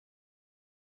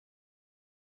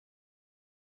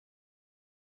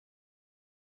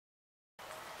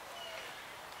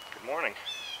morning.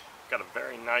 Got a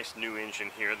very nice new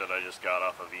engine here that I just got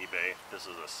off of eBay. This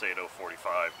is a Saito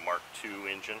 45 Mark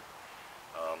II engine.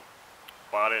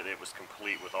 Bought it, it was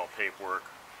complete with all paperwork,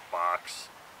 box,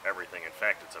 everything. In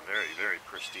fact, it's a very, very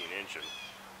pristine engine.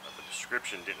 The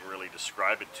description didn't really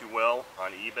describe it too well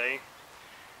on eBay.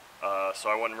 So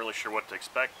I wasn't really sure what to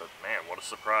expect, but man, what a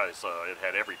surprise. It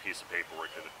had every piece of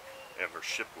paperwork that it ever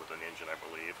shipped with an engine, I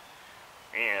believe.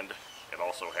 And it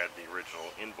also had the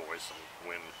original invoice of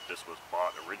when this was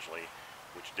bought originally,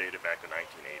 which dated back to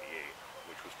 1988,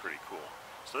 which was pretty cool.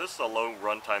 So this is a low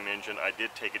runtime engine. I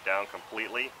did take it down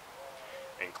completely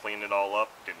and clean it all up.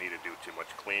 Didn't need to do too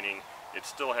much cleaning. It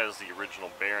still has the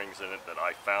original bearings in it that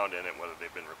I found in it. Whether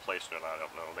they've been replaced or not, I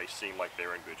don't know. They seem like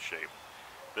they're in good shape.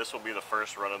 This will be the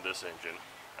first run of this engine.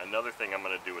 Another thing I'm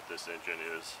going to do with this engine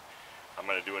is I'm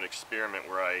going to do an experiment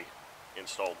where I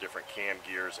install different cam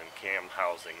gears and cam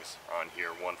housings on here,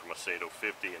 one from a Saito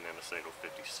 50 and then a Saito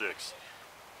 56,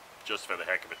 just for the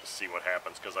heck of it, to see what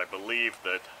happens, because I believe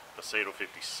that the Saito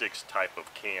 56 type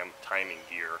of cam timing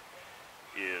gear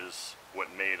is what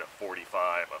made a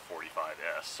 45 a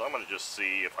 45S. So I'm going to just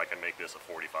see if I can make this a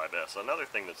 45S. Another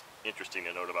thing that's interesting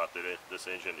to note about this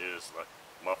engine is the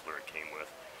muffler it came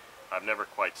with. I've never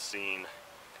quite seen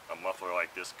a muffler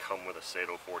like this come with a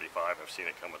Saito 45. I've seen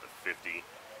it come with a 50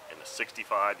 and the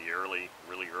 65, the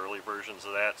really early versions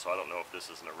of that, so I don't know if this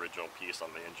is an original piece on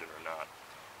the engine or not.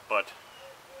 But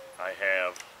I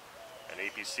have an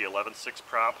APC 11.6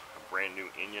 prop, a brand new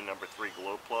Indian number 3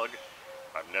 glow plug.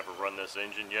 I've never run this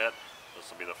engine yet. This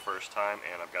will be the first time,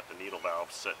 and I've got the needle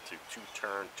valve set to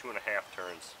 2.5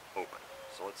 turns open.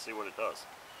 So let's see what it does.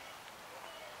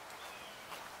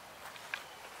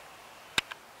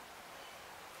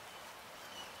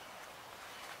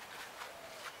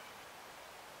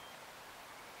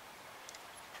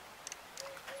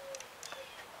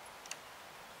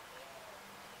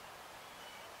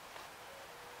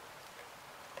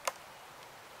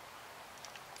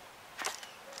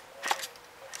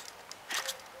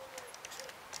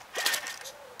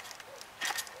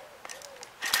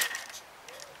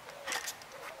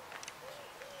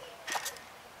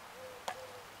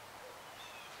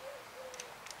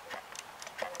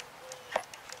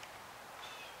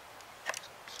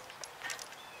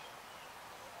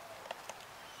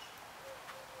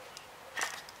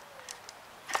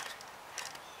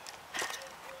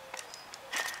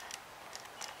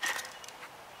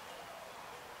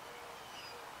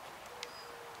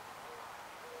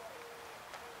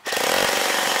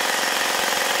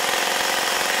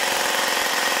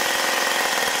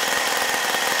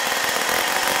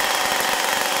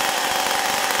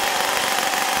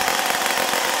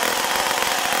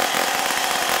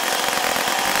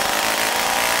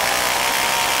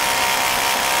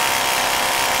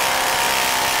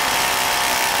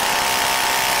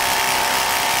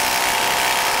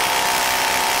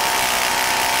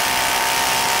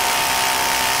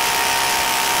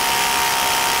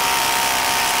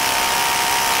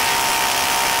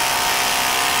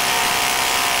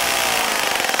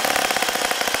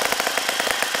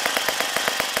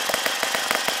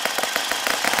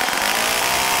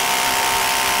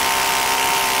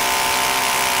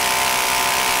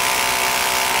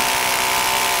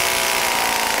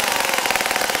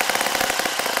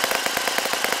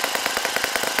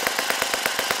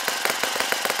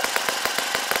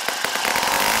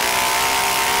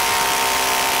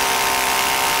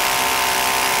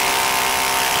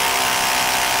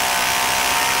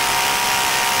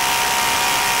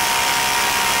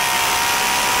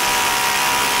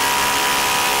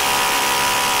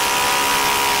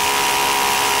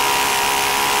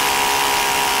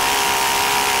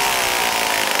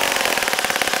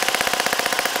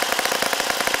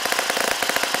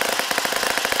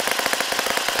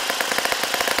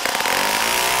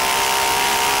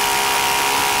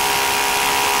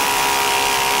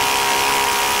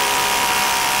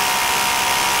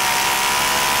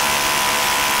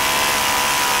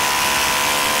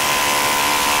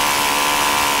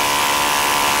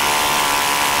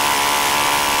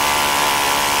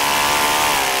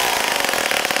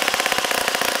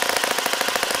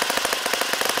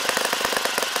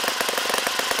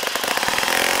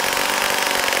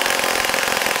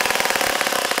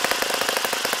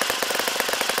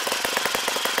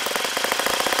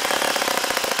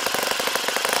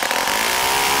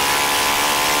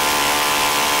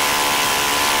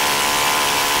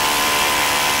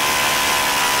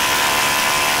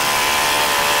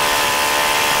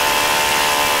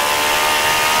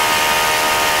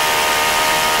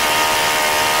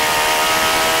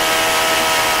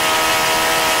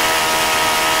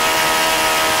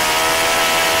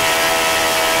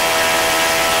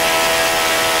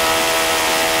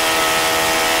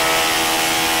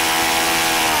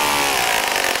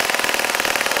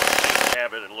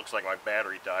 of it, it looks like my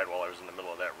battery died while I was in the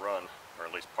middle of that run, or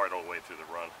at least part of the way through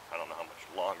the run. I don't know how much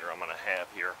longer I'm going to have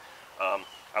here.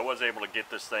 I was able to get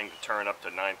this thing to turn up to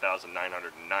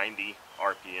 9,990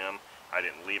 RPM. I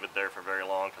didn't leave it there for very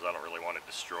long because I don't really want to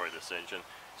destroy this engine.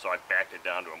 So I backed it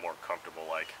down to a more comfortable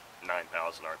like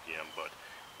 9,000 RPM, but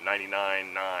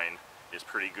 99.9 is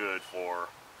pretty good for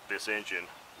this engine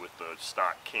with the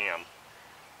stock cam.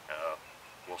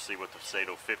 We'll see what the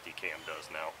Saito 50 cam does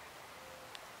now.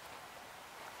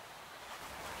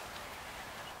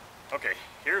 Okay,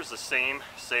 here's the same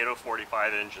Saito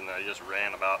 45 engine that I just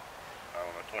ran about, I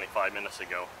don't know, 25 minutes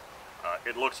ago.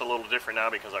 It looks a little different now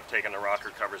because I've taken the rocker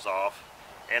covers off,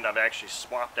 and I've actually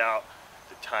swapped out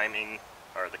the timing,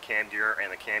 or the cam gear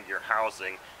and the cam gear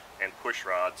housing and push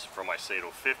rods from my Saito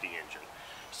 50 engine.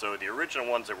 So the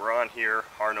original ones that were on here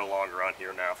are no longer on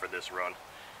here now for this run.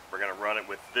 We're going to run it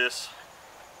with this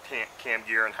cam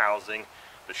gear and housing,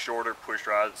 the shorter push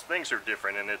rods. Things are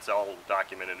different, and it's all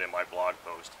documented in my blog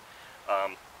post.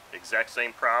 Exact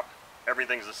same prop,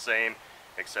 everything's the same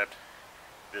except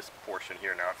this portion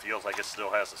here. Now it feels like it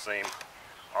still has the same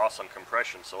awesome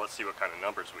compression, so let's see what kind of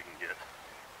numbers we can get.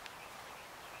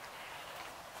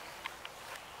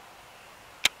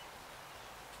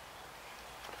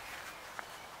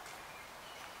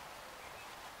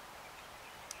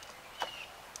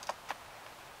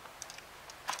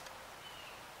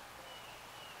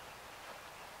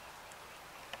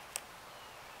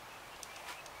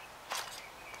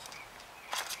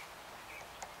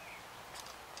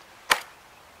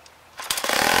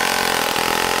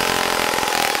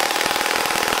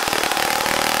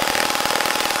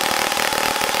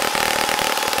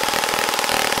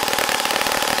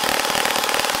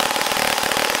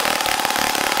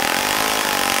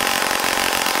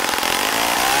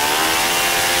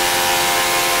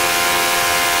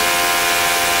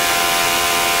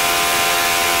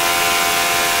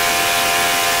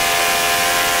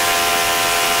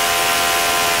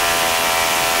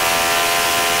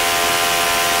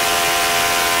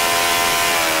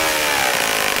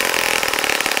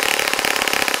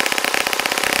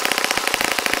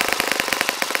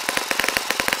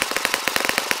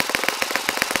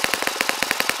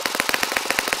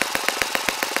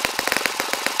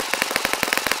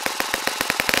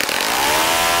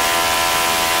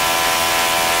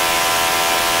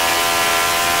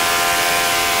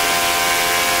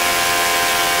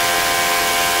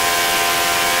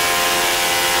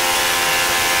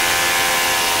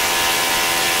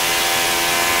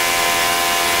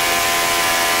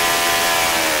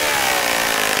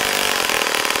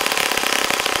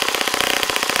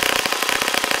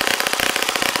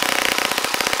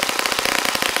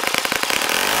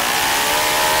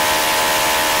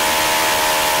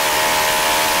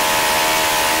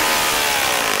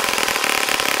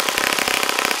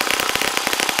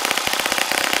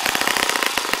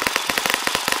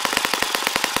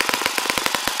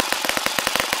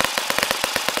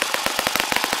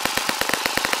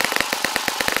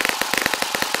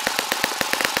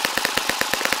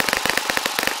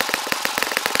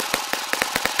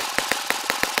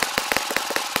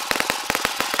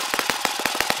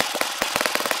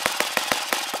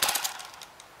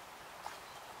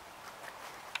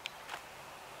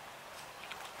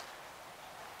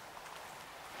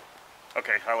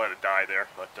 Okay, I let it die there,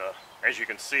 but as you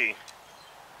can see,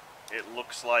 it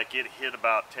looks like it hit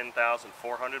about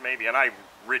 10,400 maybe, and I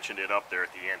richened it up there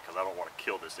at the end because I don't want to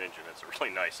kill this engine. It's a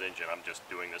really nice engine. I'm just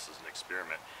doing this as an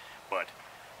experiment. But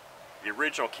the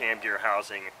original cam gear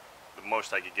housing, the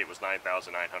most I could get was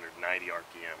 9,990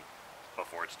 RPM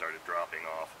before it started dropping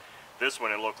off. This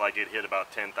one, it looked like it hit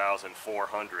about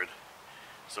 10,400.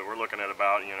 So we're looking at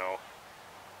about, you know,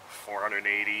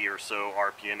 480 or so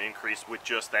RPM increase with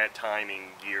just that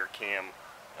timing gear cam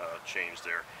change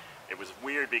there. It was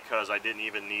weird because I didn't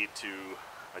even need to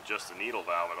adjust the needle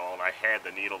valve at all, and I had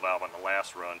the needle valve on the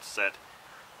last run set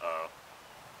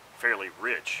fairly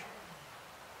rich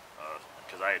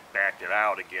because I had backed it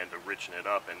out again to richen it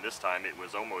up, and this time it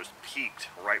was almost peaked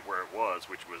right where it was,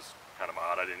 which was kind of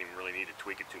odd. I didn't even really need to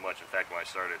tweak it too much. In fact, when I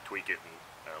started to tweak it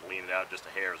and lean it out just a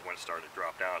hair is when it started to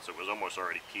drop down, so it was almost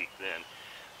already peaked then.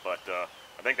 But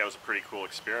I think that was a pretty cool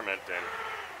experiment, and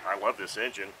I love this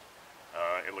engine.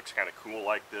 It looks kind of cool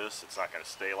like this. It's not going to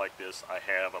stay like this. I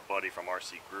have a buddy from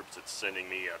RC Groups that's sending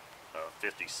me a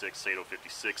 56 Saito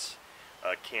 56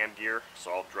 cam gear, so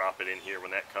I'll drop it in here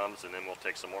when that comes, and then we'll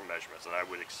take some more measurements. And I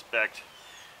would expect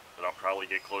that I'll probably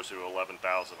get closer to 11,000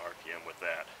 RPM with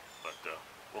that, but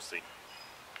we'll see.